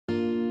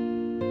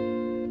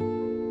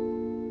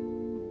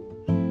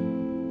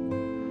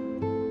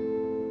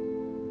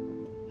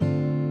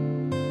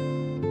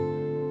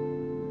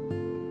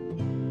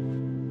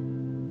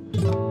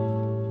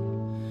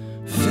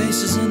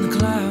faces in the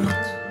clouds,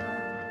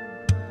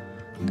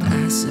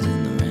 acid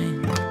in the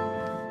rain.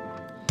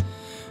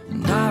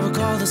 And I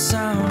recall the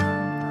sound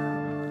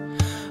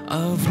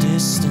of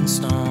distant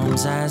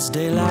storms as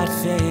daylight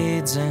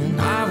fades, and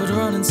I would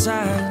run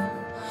inside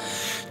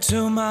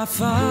to my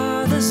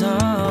father's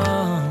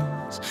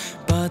arms.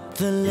 But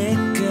the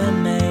liquor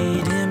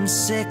made him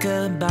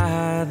sicker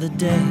by the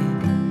day.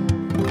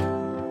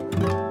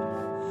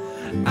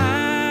 I'm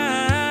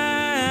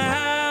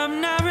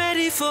not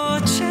ready for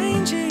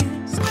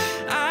changes.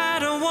 I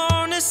don't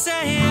wanna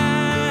say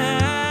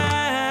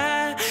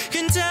I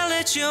can tell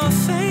that you're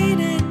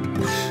fading.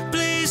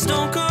 Please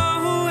don't go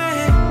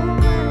away.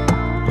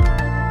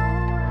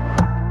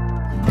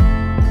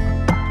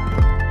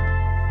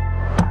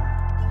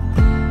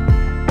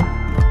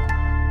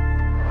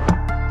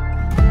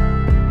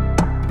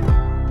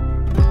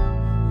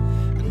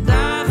 And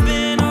I've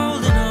been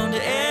holding on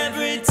to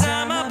every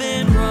time I've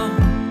been wrong.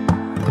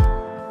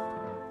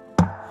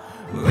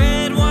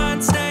 Red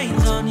wine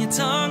stains on your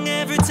tongue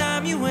every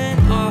time you went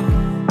off.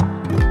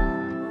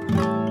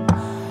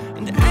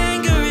 And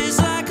anger is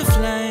like a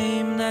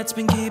flame that's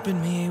been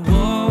keeping me warm.